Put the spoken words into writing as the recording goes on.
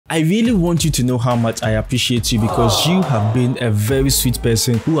I really want you to know how much I appreciate you, because you have been a very sweet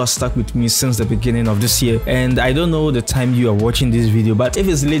person who has stuck with me since the beginning of this year. And I don't know the time you are watching this video, but if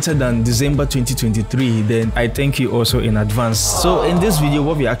it's later than December 2023, then I thank you also in advance. So in this video,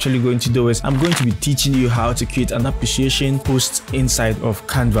 what we're actually going to do is I'm going to be teaching you how to create an appreciation post inside of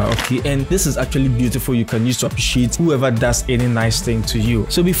Canva, okay? And this is actually beautiful. You can use to appreciate whoever does any nice thing to you.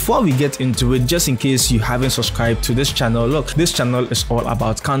 So before we get into it, just in case you haven't subscribed to this channel, look, this channel is all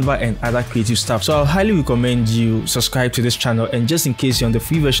about Canva and other creative stuff. So I'll highly recommend you subscribe to this channel. And just in case you're on the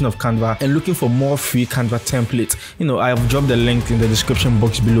free version of Canva and looking for more free Canva templates, I have dropped the link in the description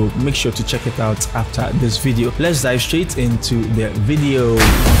box below. Make sure to check it out after this video. Let's dive straight into the video.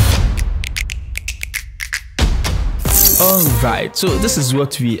 Alright, so this is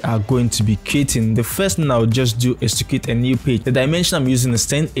what we are going to be creating. The first thing I'll just do is to create a new page. The dimension I'm using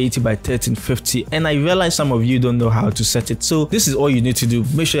is 1080 by 1350, and I realize some of you don't know how to set it. So this is all you need to do.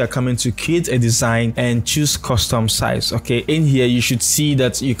 Make sure you're coming to create a design and choose custom size. Okay, in here you should see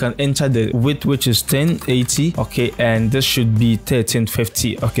that you can enter the width, which is 1080. Okay, and this should be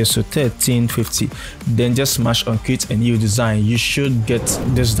 1350. Okay, so 1350. Then just smash on create a new design. You should get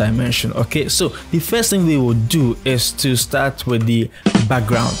this dimension. Okay, so the first thing we will do is to start with the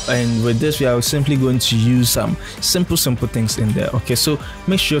background, and with this we are simply going to use some simple things in there. Okay, so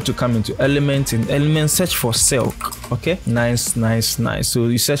make sure to come into element, in element search for silk. Okay, nice. So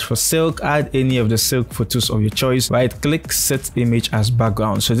you search for silk, add any of the silk photos of your choice, right click, set image as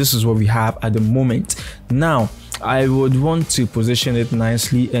background. So this is what we have at the moment. Now I would want to position it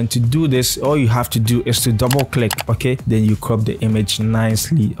nicely, and to do this all you have to do is to double click. Okay, then you crop the image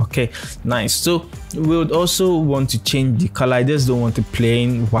nicely. Okay, nice. So we would also want to change the color. I just don't want it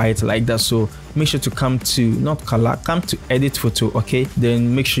plain white like that, so make sure to come to not color, come to edit photo. Okay,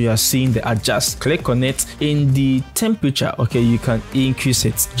 then make sure you are seeing the adjust, click on it. In the temperature, okay, you can increase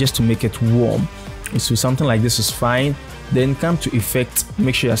it just to make it warm, so something like this is fine. Then come to effect,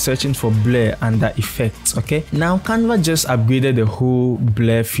 make sure you're searching for blur under effects. Okay, now Canva just upgraded the whole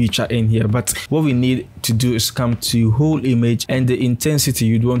blur feature in here, but what we need to do is come to whole image, and the intensity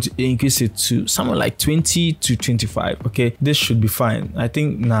you'd want to increase it to somewhere like 20 to 25. Okay, this should be fine. I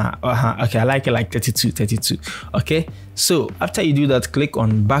think okay, I like it like 32. Okay, so after you do that, click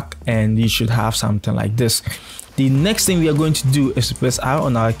on back and you should have something like this. The next thing we are going to do is to press R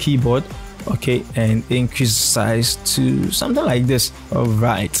on our keyboard, okay, and increase size to something like this. All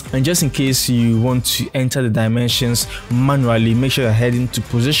right, and just in case you want to enter the dimensions manually, make sure you're heading to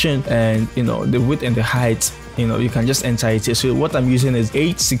position, and the width and the height, you can just enter it here. So what I'm using is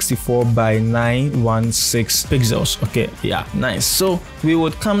 864 by 916 pixels. Okay, yeah, nice. So we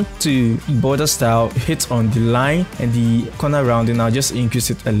would come to border style, hit on the line and the corner rounding. I'll just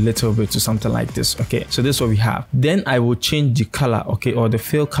increase it a little bit to something like this. Okay, so this is what we have. Then I will change the color, okay, or the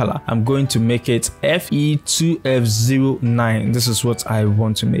fill color. I'm going to make it FE2F09. This is what I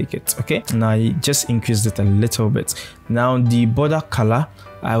want to make it. Okay, now I just increased it a little bit. Now the border color,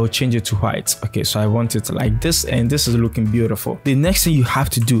 I will change it to white. Okay, so I want it like this, and this is looking beautiful. The next thing you have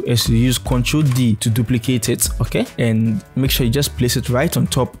to do is to use Ctrl D to duplicate it. Okay, and make sure you just place it right on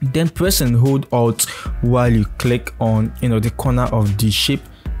top, then press and hold Alt while you click on the corner of the shape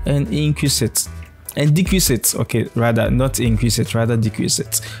and increase it and decrease it. Okay, rather not increase it, rather decrease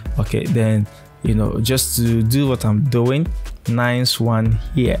it. Okay, then just to do what I'm doing, nice one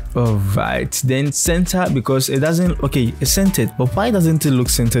here. All right, then center, because it doesn't, okay, it's centered, but why doesn't it look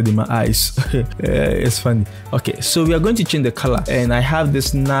centered in my eyes? It's funny. Okay, so we are going to change the color, and I have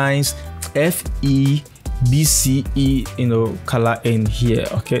this nice FEBCE color in here.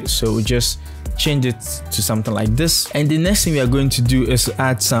 Okay, so we just change it to something like this, and the next thing we are going to do is to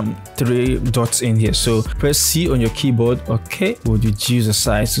add some 3 dots in here. So press C on your keyboard. Okay, we'll reduce the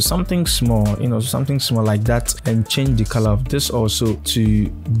size to something small, something small like that, and change the color of this also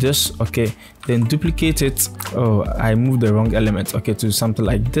to this. Okay, then duplicate it. Oh, I moved the wrong element. Okay, to something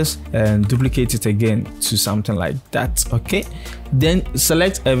like this, and duplicate it again to something like that. Okay, then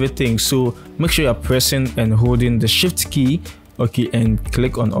select everything. So make sure you're pressing and holding the shift key. Okay, and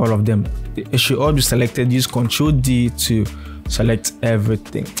click on all of them. It should all be selected. Use Ctrl D to select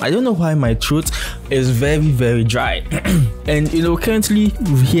everything. I don't know why my throat is very dry. And currently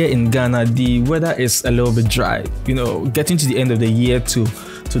here in Ghana the weather is a little bit dry. Getting to the end of the year to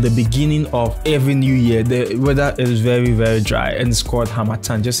the beginning of every new year, the weather is very dry, and it's called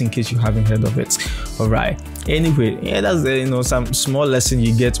Harmattan, just in case you haven't heard of it. All right, anyway, yeah, that's some small lesson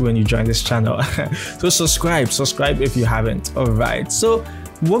you get when you join this channel. So subscribe if you haven't. All right, so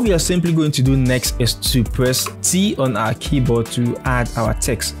what we are simply going to do next is to press T on our keyboard to add our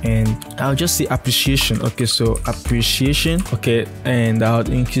text, and I'll just say appreciation. Okay, so appreciation. Okay, and I'll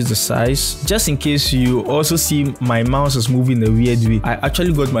increase the size. Just in case you also see my mouse is moving a weird way, I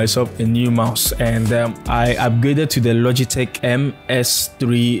actually got myself a new mouse, and I upgraded to the Logitech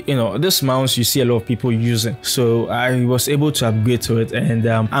MS3. You know, this mouse you see a lot of people using, so I was able to upgrade to it, and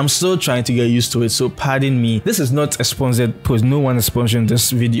I'm still trying to get used to it, so pardon me. This is not a sponsored post, no one is sponsoring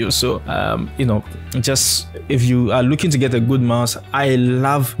this video, so you know, just if you are looking to get a good mouse, I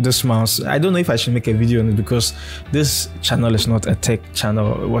love this mouse. I don't know if I should make a video on it because this channel is not a tech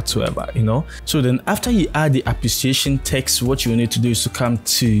channel whatsoever, you know. So then after you add the appreciation text, what you need to do is to come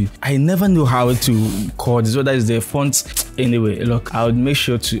to, I never know how to call this, whether it's the font. Anyway, look, I would make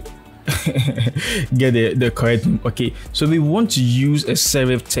sure to get the correct name. Okay, so we want to use a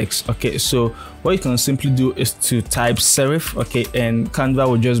serif text. Okay, so what you can simply do is to type serif. Okay, and Canva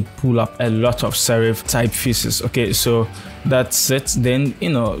will just pull up a lot of serif typefaces. Okay, so that's it. Then, you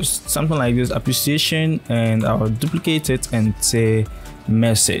know, something like this, appreciation, and I'll duplicate it and say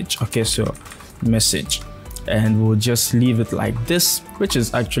message. Okay, so message, and we'll just leave it like this, which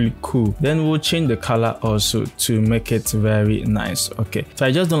is actually cool. Then we'll change the color also to make it very nice. Okay, so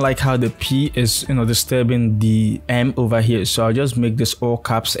I just don't like how the P is, you know, disturbing the M over here, so I'll just make this all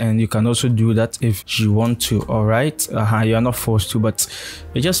caps, and you can also do that if you want to. All right, you're not forced to, but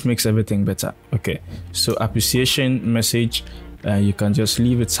it just makes everything better. Okay, so appreciation message, you can just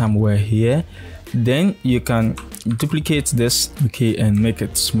leave it somewhere here. Then you can duplicate this, okay, and make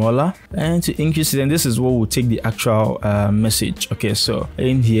it smaller, and to increase it, and this is what will take the actual message. Okay, so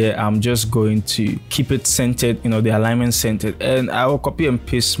in here I'm just going to keep it centered, you know, the alignment centered, and I will copy and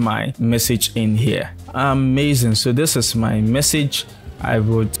paste my message in here. Amazing. So this is my message. I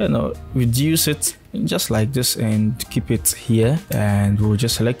would, you know, reduce it just like this and keep it here, and we'll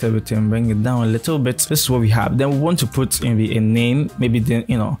just select everything, bring it down a little bit. This is what we have. Then we want to put in a name, maybe then,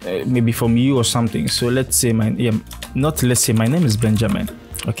 you know, maybe from you or something. So let's say my name is Benjamin.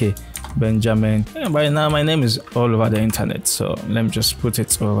 Okay, Benjamin. Yeah, by now my name is all over the internet, so let me just put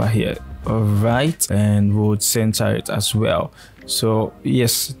it over here. All right, and we'll center it as well. So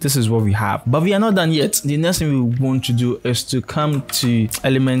yes, this is what we have, but we are not done yet. The next thing we want to do is to come to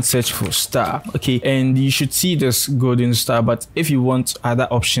element, search for star. Okay, and you should see this golden star, but if you want other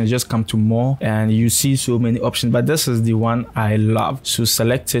options, just come to more, and you see so many options, but this is the one I love. So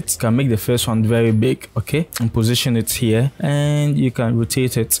select it. You can make the first one very big, okay, and position it here, and you can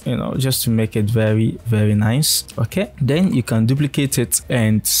rotate it, you know, just to make it very, very nice. Okay, then you can duplicate it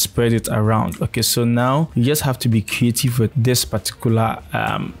and spread it around. Okay, so now you just have to be creative with this particular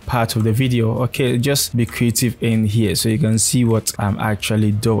part of the video. Okay, just be creative in here so you can see what I'm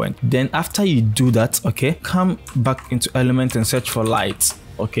actually doing. Then after you do that, okay, come back into element and search for light.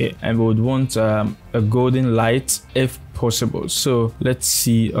 Okay, and we would want a golden light if possible. So let's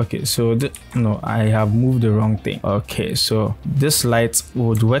see. Okay, so no, I have moved the wrong thing. Okay, so this light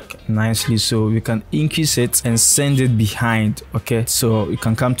would work nicely, so we can increase it and send it behind. Okay, so you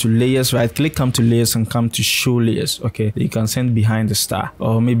can come to layers, right click, come to layers, and come to show layers. Okay, you can send behind the star,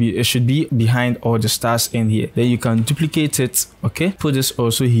 or maybe it should be behind all the stars in here. Then you can duplicate it. Okay, put this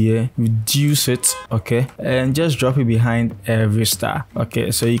also here, reduce it. Okay, and just drop it behind every star. Okay,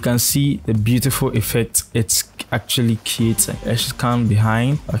 so you can see the beautiful effect it's actually creating. I should come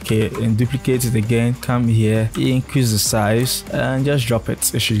behind, okay, and duplicate it again, come here, increase the size, and just drop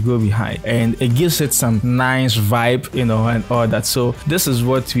it. It should go behind, and it gives it some nice vibe, you know, and all that. So this is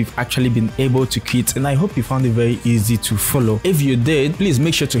what we've actually been able to create, and I hope you found it very easy to follow. If you did, please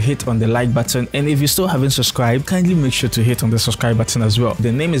make sure to hit on the like button, and if you still haven't subscribed, kindly make sure to hit on the subscribe button as well.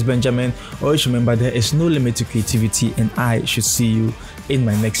 The name is Benjamin. Always remember, there is no limit to creativity, and I should see you in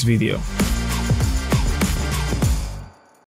my next video.